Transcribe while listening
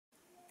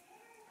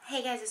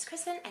Hey guys, it's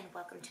Kristen and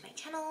welcome to my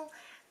channel.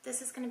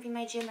 This is going to be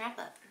my June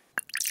wrap-up.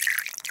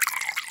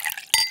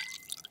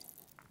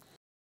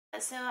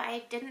 So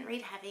I didn't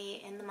read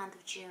heavy in the month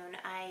of June.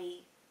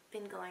 I've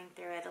been going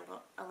through it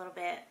a little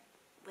bit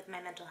with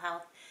my mental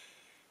health.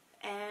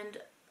 And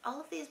all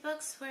of these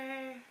books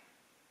were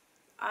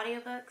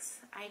audiobooks.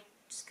 I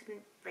just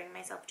couldn't bring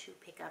myself to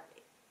pick up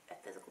a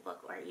physical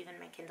book or even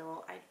my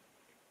Kindle.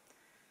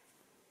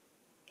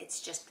 It's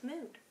just the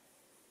mood.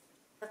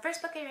 The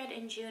first book I read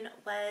in June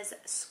was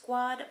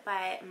Squad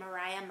by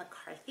Mariah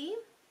McCarthy.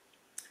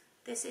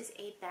 This is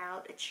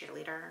about a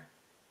cheerleader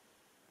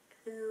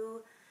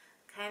who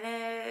kind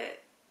of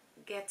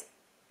gets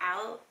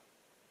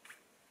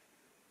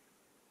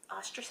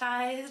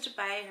ostracized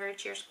by her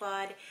cheer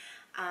squad.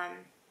 She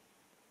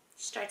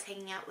starts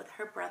hanging out with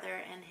her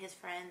brother and his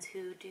friends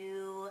who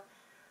do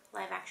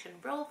live action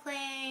role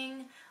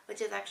playing,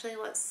 which is actually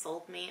what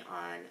sold me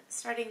on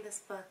starting this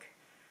book.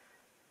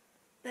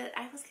 But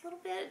I was a little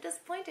bit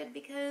disappointed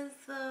because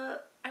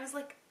I was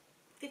like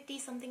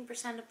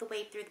 50-something% of the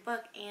way through the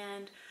book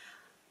and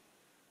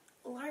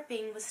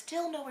LARPing was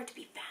still nowhere to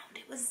be found.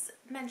 It was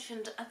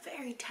mentioned a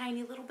very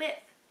tiny little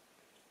bit.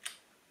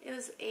 It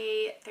was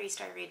a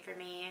 3-star read for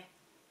me.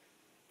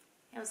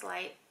 It was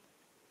light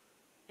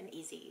and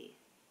easy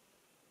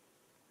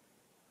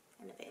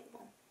and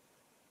available.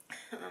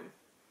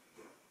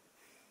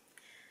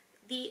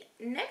 The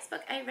next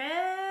book I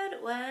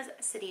read was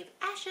City of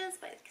Ashes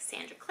by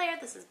Cassandra Clare.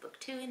 This is book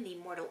 2 in the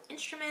Mortal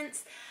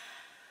Instruments.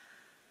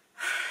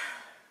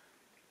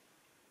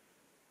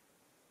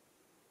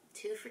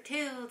 2 for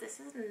 2. This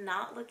is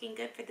not looking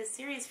good for this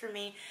series for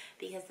me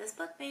because this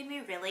book made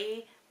me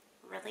really,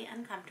 really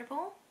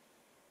uncomfortable.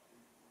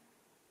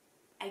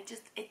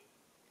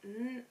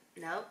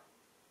 Nope.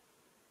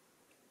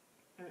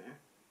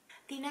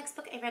 The next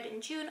book I read in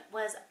June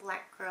was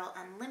Black Girl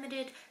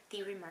Unlimited,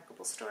 The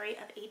Remarkable Story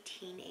of a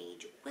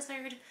Teenage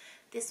Wizard.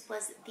 This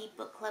was the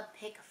book club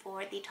pick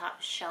for the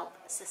Top Shelf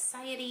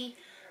Society,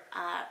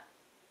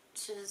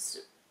 which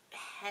is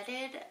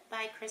headed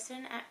by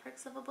Kristen at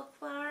Perks of a Book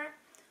Flower.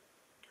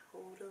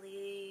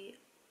 Totally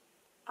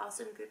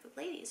awesome group of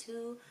ladies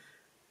who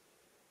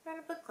run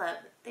a book club.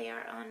 They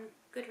are on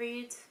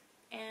Goodreads.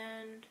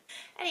 And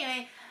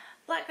anyway,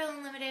 Black Girl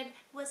Unlimited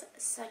was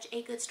such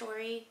a good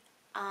story.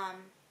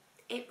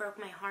 It broke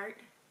my heart.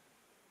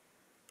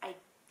 I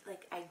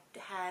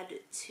had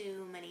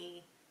too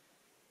many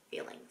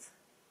feelings.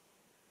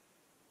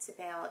 It's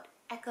about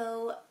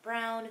Echo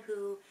Brown,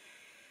 who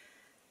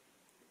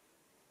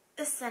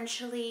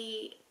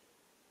essentially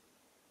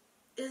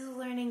is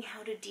learning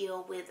how to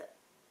deal with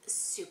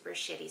super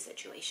shitty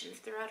situations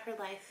throughout her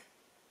life.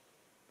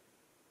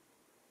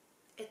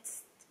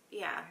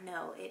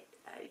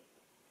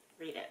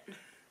 Read it.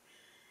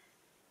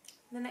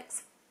 The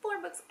next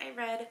 4 books I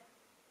read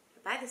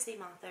by the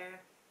same author.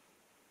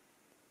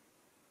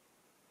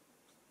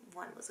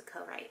 One was a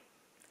co-write.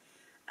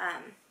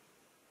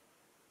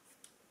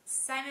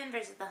 Simon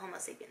versus the Homo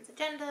Sapiens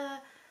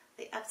Agenda,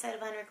 The Upside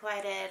of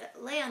Unrequited,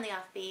 Lay on the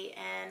Offbeat,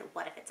 and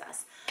What If It's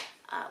Us,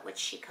 which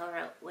she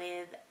co-wrote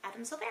with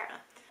Adam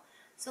Silvera.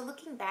 So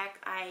looking back,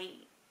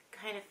 I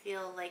kind of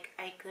feel like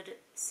I could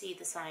see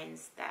the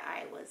signs that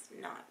I was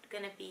not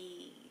going to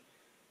be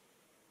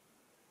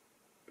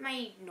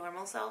my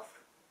normal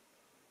self,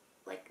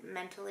 like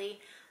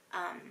mentally.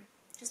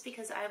 Just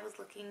because I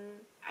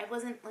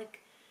wasn't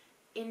like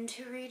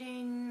into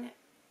reading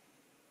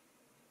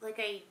like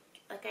I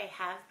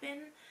have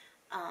been,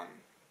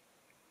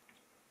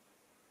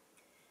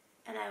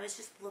 and I was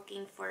just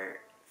looking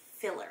for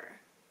filler,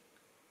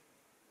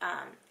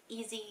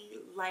 easy,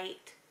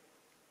 light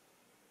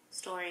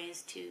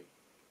stories to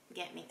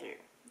get me through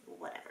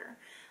whatever,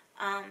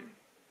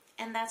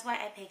 and that's why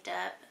I picked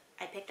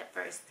up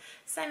first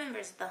Simon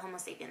versus the Homo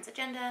Sapiens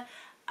Agenda.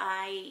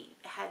 I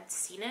had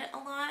seen it a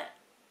lot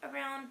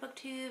around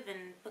BookTube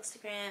and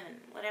Bookstagram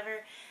and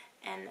whatever,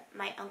 and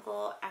my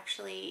uncle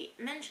actually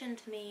mentioned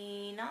to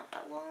me not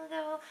that long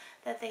ago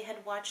that they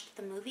had watched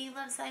the movie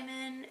Love,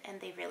 Simon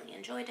and they really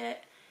enjoyed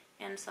it,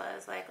 and so I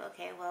was like,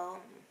 okay, well,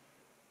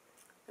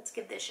 let's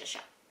give this a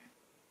shot.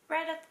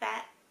 Right off the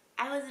bat,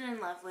 I wasn't in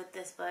love with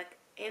this book.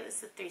 It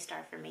was a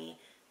 3-star for me.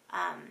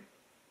 I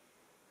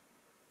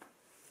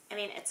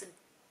mean, it's a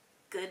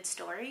good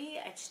story.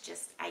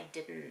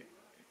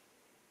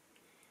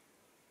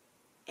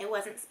 It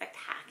wasn't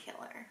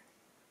spectacular.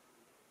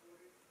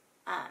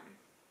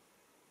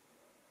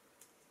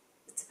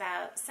 It's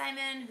about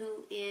Simon,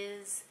 who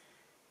is,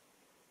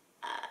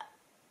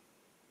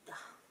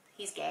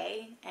 he's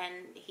gay,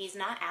 and he's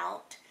not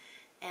out,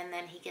 and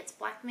then he gets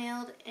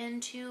blackmailed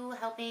into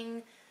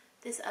helping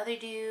this other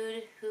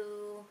dude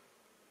who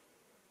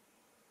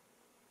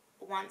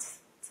wants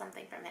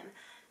something from him.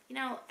 You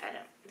know,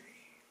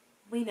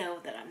 we know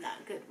that I'm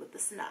not good with the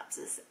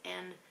synopsis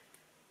and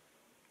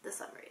the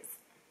summaries.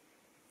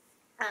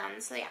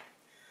 So yeah.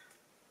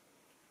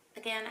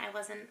 Again, I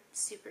wasn't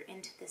super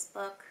into this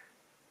book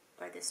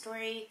or this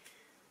story.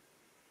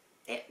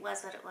 It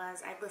was what it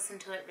was. I listened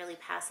to it really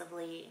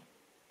passively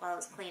while I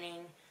was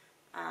cleaning.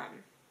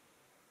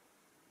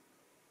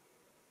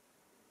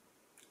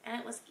 and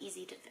it was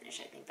easy to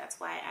finish. I think that's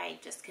why I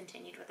just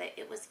continued with it.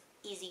 It was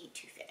easy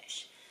to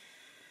finish.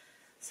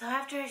 So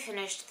after I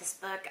finished this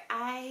book,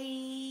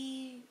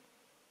 I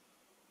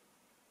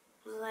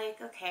was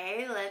like,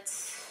 okay,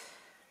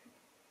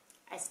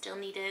 I still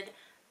needed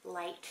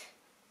light,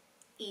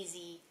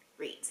 easy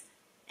reads.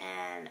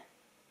 And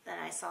then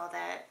I saw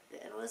that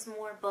there was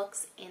more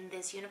books in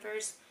this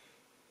universe.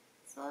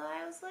 So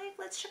I was like,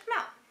 let's check them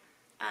out.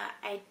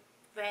 I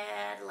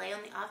read Lay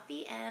on the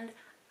Offbeat, and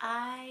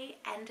I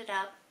ended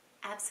up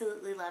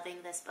absolutely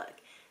loving this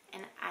book.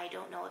 And I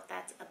don't know if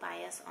that's a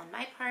bias on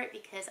my part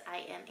because I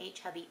am a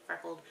chubby,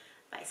 freckled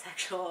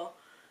bisexual.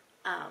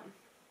 And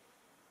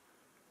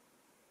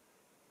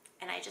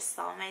I just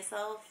saw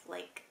myself,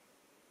 like,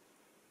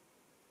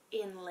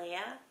 in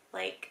Leah.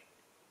 Like,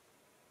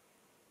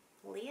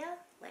 Leah?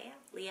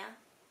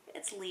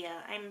 It's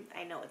Leah.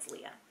 I know it's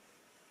Leah.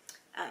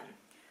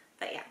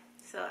 But yeah,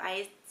 so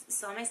I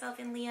saw myself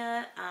in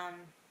Leah,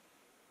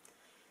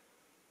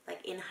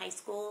 like, in high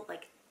school.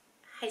 Like,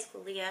 high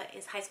school Leah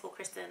is high school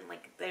Kristen.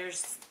 Like,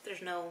 there's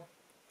no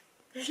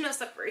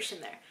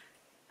separation there.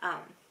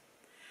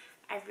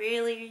 I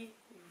really,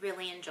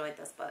 really enjoyed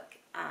this book.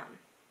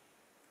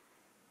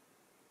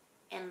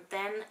 And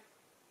then,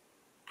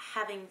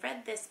 having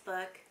read this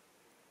book,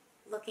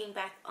 looking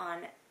back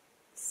on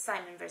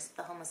Simon versus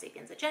the Homo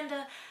sapiens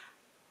agenda,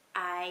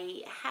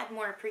 I had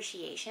more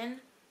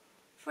appreciation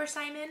for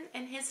Simon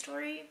and his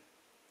story,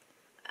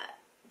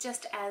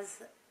 just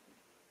as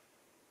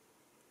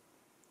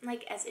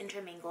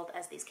intermingled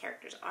as these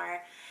characters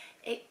are.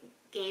 It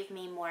gave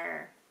me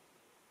more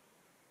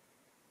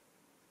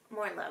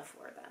love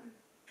for them.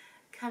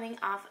 Coming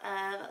off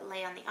of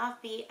Lay on the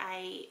Offbeat,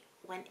 I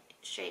went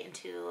straight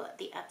into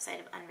The Upside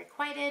of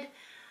Unrequited.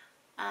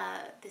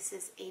 This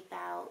is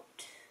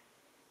about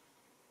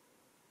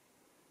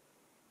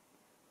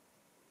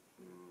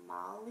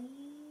Molly.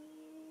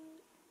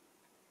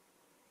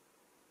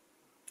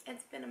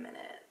 It's been a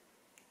minute.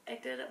 I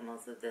did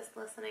most of this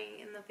listening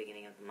in the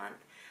beginning of the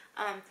month.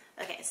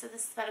 Okay, so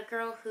this is about a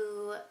girl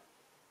who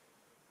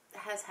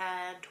has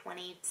had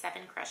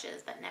 27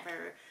 crushes but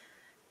never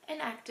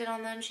enacted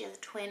on them. She has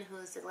a twin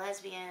who's a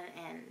lesbian,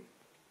 and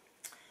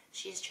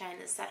she's trying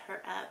to set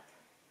her up.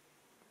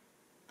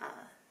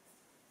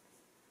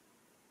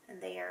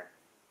 And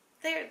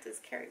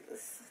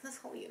this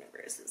whole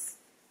universe is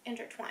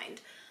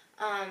intertwined.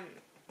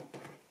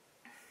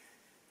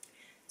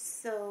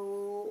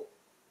 So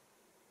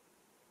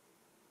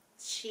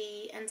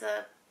she ends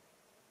up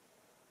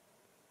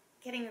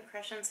getting a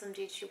crush on some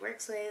dude she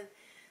works with,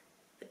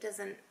 but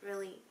doesn't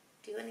really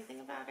do anything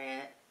about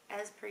it,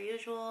 as per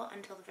usual,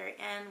 until the very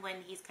end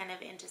when he's kind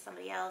of into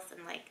somebody else,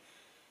 and like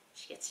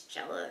she gets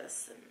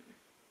jealous, and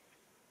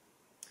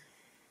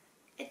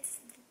it's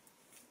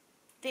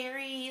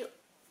very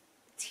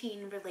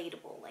teen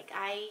relatable. Like,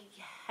 I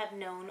have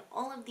known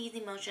all of these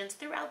emotions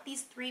throughout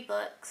these 3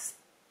 books,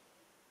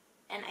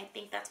 and I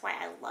think that's why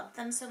I love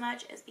them so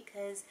much, is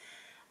because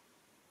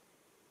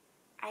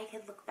I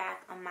could look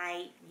back on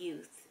my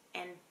youth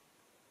and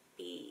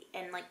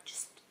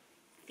just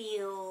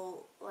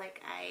feel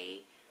like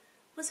I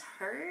was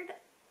heard,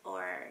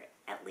 or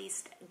at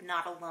least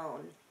not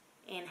alone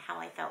in how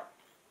I felt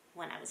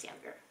when I was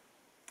younger.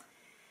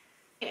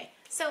 Anyway,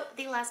 so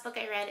the last book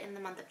I read in the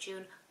month of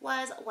June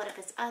was What If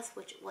It's Us,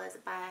 which was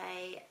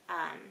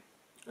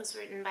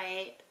written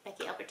by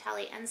Becky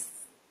Albertalli and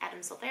Adam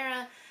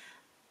Silvera.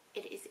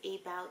 It is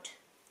about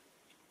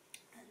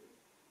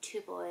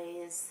 2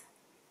 boys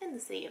in the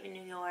city of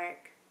New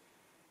York.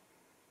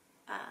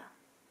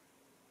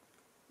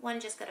 One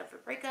just got over a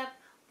breakup,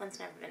 one's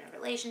never been in a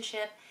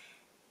relationship,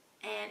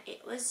 and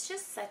it was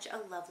just such a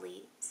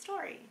lovely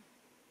story.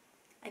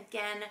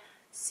 Again,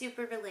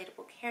 super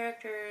relatable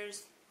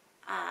characters,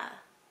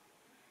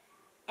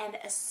 and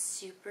a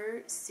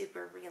super,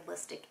 super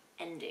realistic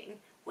ending,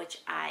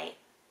 which I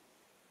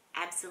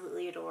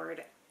absolutely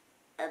adored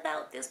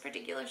about this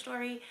particular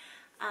story.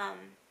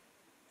 And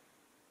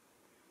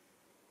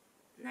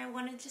I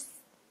want to just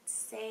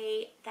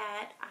say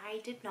that I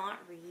did not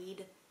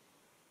read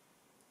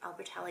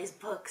Albertalli's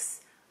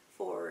books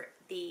for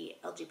the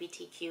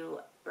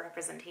LGBTQ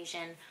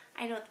representation.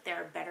 I know that there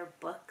are better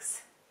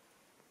books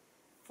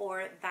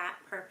for that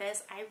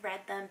purpose. I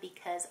read them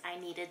because I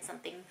needed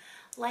something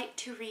light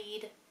to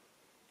read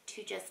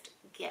to just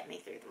get me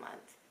through the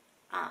month.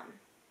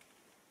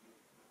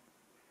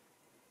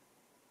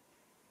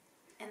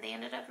 And they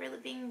ended up really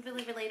being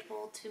really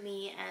relatable to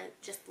me, and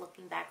just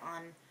looking back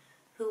on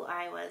who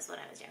I was when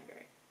I was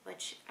younger,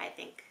 which I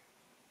think,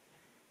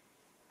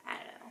 I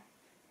don't know,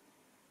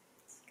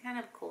 it's kind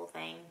of a cool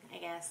thing, I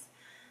guess.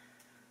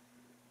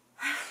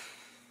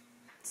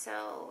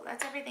 So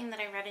that's everything that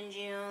I read in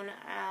June.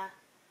 I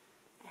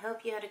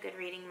hope you had a good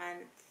reading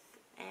month,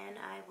 and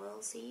I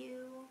will see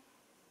you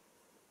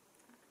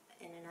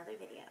in another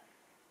video.